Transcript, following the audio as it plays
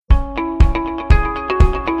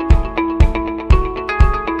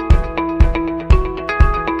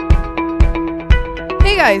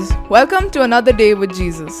guys, welcome to another day with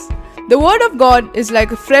Jesus. The Word of God is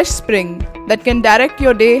like a fresh spring that can direct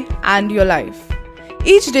your day and your life.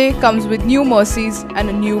 Each day comes with new mercies and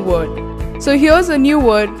a new word. So here's a new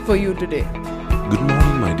word for you today. Good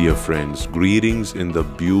morning, my dear friends. Greetings in the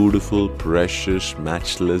beautiful, precious,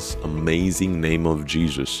 matchless, amazing name of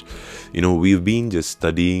Jesus. We've been just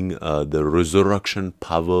studying the resurrection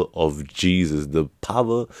power of Jesus, the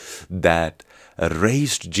power that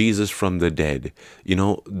raised Jesus from the dead.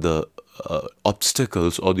 The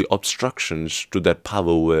obstacles or the obstructions to that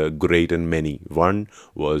power were great and many. One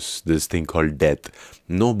was this thing called death.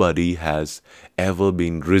 Nobody has ever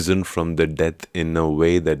been risen from the death in a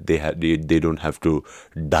way that they don't have to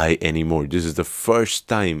die anymore. This is the first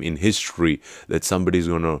time in history that somebody is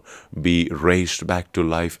going to be raised back to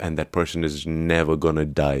life, and that person is never going to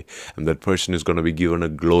die, and that person is going to be given a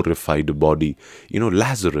glorified body.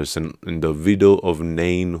 Lazarus and the widow of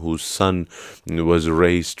Nain, whose son was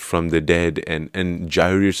raised from the dead, and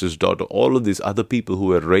Jairus' daughter, all of these other people who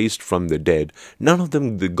were raised from the dead, none of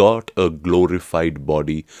them they got a glorified body.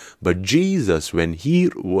 But Jesus, when he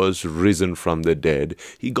was risen from the dead,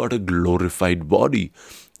 he got a glorified body.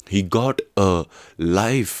 He got a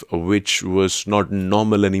life which was not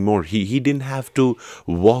normal anymore. He didn't have to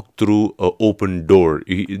walk through an open door.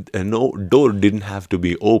 No door didn't have to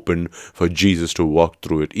be open for Jesus to walk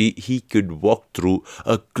through it. He could walk through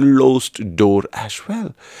a closed door as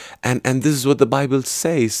well. And this is what the Bible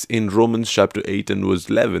says in Romans chapter 8 and verse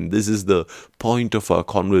 11. This is the point of our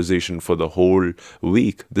conversation for the whole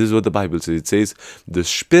week. This is what the Bible says. It says, the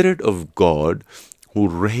Spirit of God who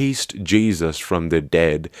raised Jesus from the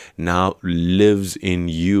dead now lives in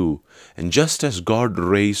you. And just as God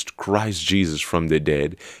raised Christ Jesus from the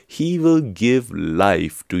dead, He will give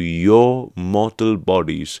life to your mortal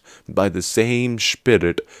bodies by the same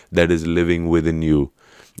Spirit that is living within you.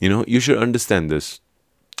 You should understand this.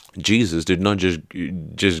 Jesus did not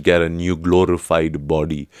just get a new glorified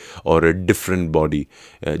body or a different body.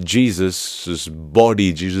 Jesus'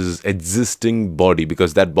 existing body,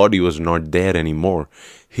 because that body was not there anymore,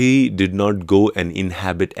 He did not go and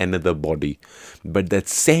inhabit another body. But that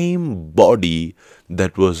same body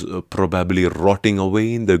that was probably rotting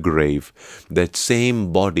away in the grave, that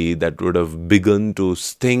same body that would have begun to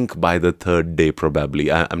stink by the third day probably.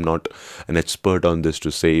 I'm not an expert on this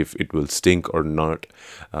to say if it will stink or not,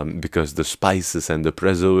 because the spices and the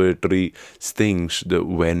preservatory things that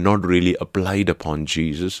were not really applied upon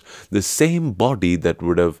Jesus. The same body that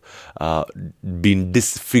would have been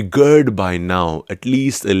disfigured by now, at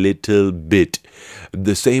least a little bit,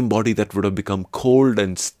 the same body that would have become cold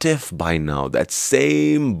and stiff by now, that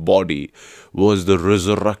same body was the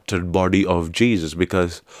resurrected body of Jesus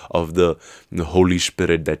because of the Holy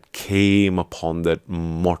Spirit that came upon that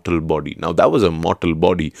mortal body. Now that was a mortal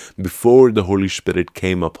body before the Holy Spirit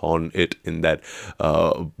came upon it in that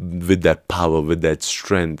with that power, with that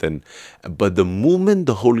strength. But the moment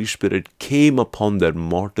the Holy Spirit came upon that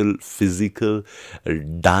mortal, physical,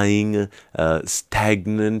 dying,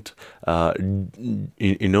 stagnant,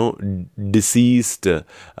 deceased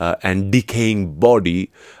and decaying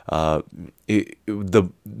body,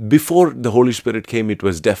 before the Holy Spirit came, it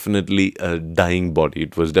was definitely a dying body.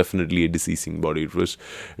 It was definitely a deceasing body. It was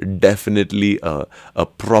definitely a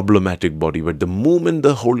problematic body. But the moment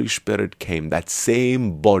the Holy Spirit came, that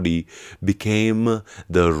same body became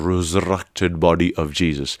the resurrected body of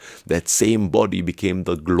Jesus. That same body became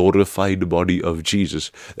the glorified body of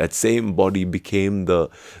Jesus. That same body became the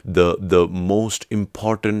most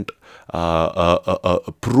important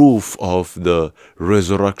proof of the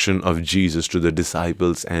resurrection of Jesus to the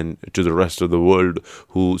disciples and to the rest of the world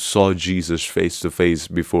who saw Jesus face to face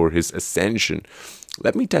before His ascension.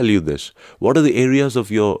 Let me tell you this. What are the areas of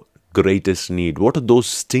your greatest need? What are those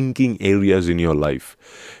stinking areas in your life?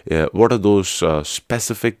 What are those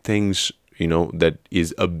specific things that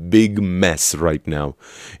is a big mess right now,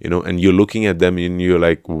 and you're looking at them and you're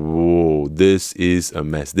like, whoa, this is a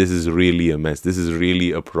mess. This is really a mess. This is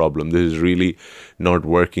really a problem. This is really not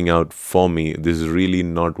working out for me. This is really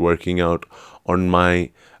not working out on my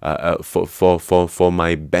for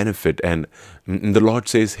my benefit. And the Lord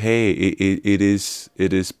says, hey, it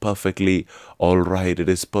is perfectly all right. It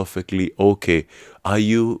is perfectly okay. Are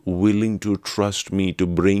you willing to trust me to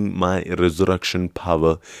bring my resurrection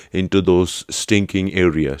power into those stinking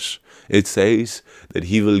areas? It says that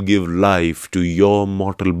He will give life to your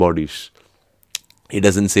mortal bodies. It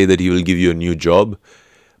doesn't say that He will give you a new job,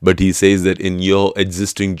 But he says that in your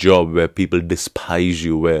existing job where people despise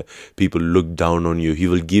you, where people look down on you, he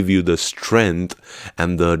will give you the strength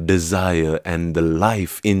and the desire and the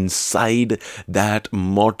life inside that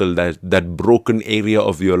mortal, that broken area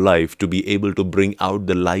of your life to be able to bring out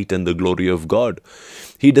the light and the glory of God.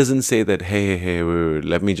 He doesn't say that, hey, wait,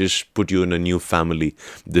 let me just put you in a new family.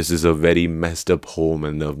 This is a very messed up home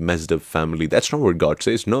and a messed up family. That's not what God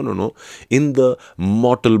says. No. In the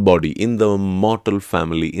mortal body, in the mortal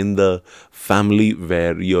family, in the family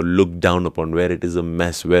where you're looked down upon, where it is a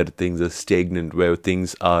mess, where things are stagnant, where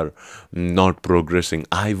things are not progressing,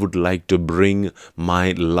 I would like to bring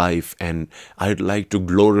my life and I'd like to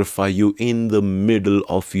glorify you in the middle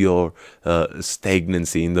of your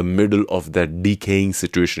stagnancy, in the middle of that decaying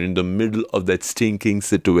situation, in the middle of that stinking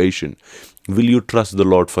situation. Will you trust the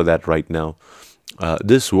Lord for that right now?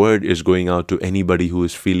 This word is going out to anybody who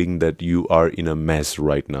is feeling that you are in a mess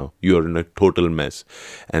right now. You are in a total mess,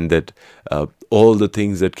 and that all the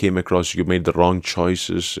things that came across, you made the wrong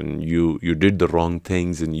choices and you did the wrong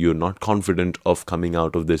things and you're not confident of coming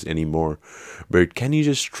out of this anymore. But can you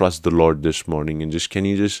just trust the Lord this morning and can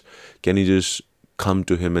you just come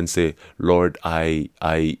to Him and say, Lord, I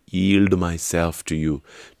yield myself to you.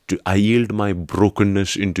 I yield my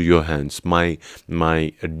brokenness into your hands, my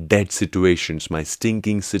dead situations, my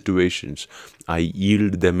stinking situations. I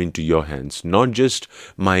yield them into your hands. Not just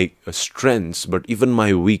my strengths, but even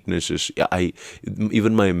my weaknesses,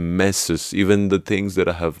 even my messes, even the things that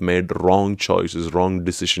I have made wrong choices, wrong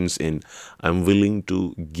decisions in. I'm willing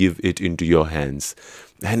to give it into your hands.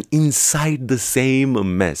 And inside the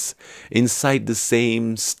same mess, inside the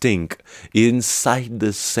same stink, inside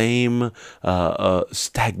the same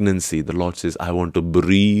stagnancy, the Lord says, I want to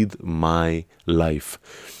breathe my life.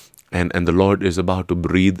 And the Lord is about to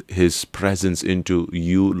breathe His presence into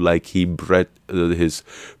you like He breathed His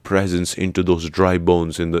presence into those dry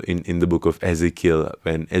bones in the book of Ezekiel,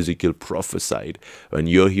 when Ezekiel prophesied. When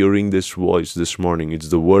you're hearing this voice this morning, it's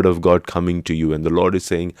the word of God coming to you, and the Lord is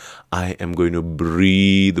saying, I am going to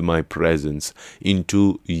breathe my presence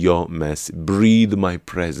into your mess, breathe my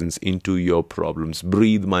presence into your problems,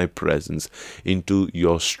 breathe my presence into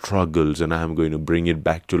your struggles, and I am going to bring it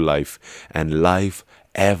back to life, and life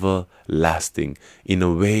everlasting, in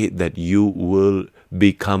a way that you will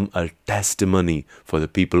become a testimony for the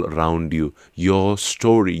people around you. Your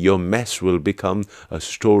story, your mess will become a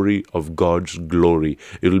story of God's glory.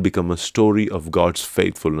 It will become a story of God's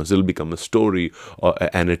faithfulness. It will become a story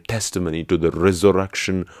and a testimony to the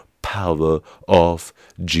resurrection power of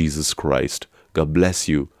Jesus Christ. God bless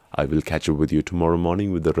you. I will catch up with you tomorrow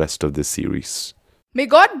morning with the rest of this series. May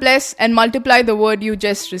God bless and multiply the word you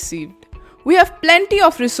just received. We have plenty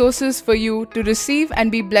of resources for you to receive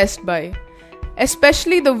and be blessed by,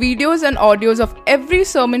 especially the videos and audios of every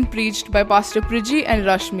sermon preached by Pastor Priji and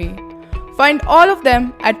Rashmi. Find all of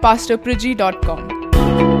them at pastorpriji.com.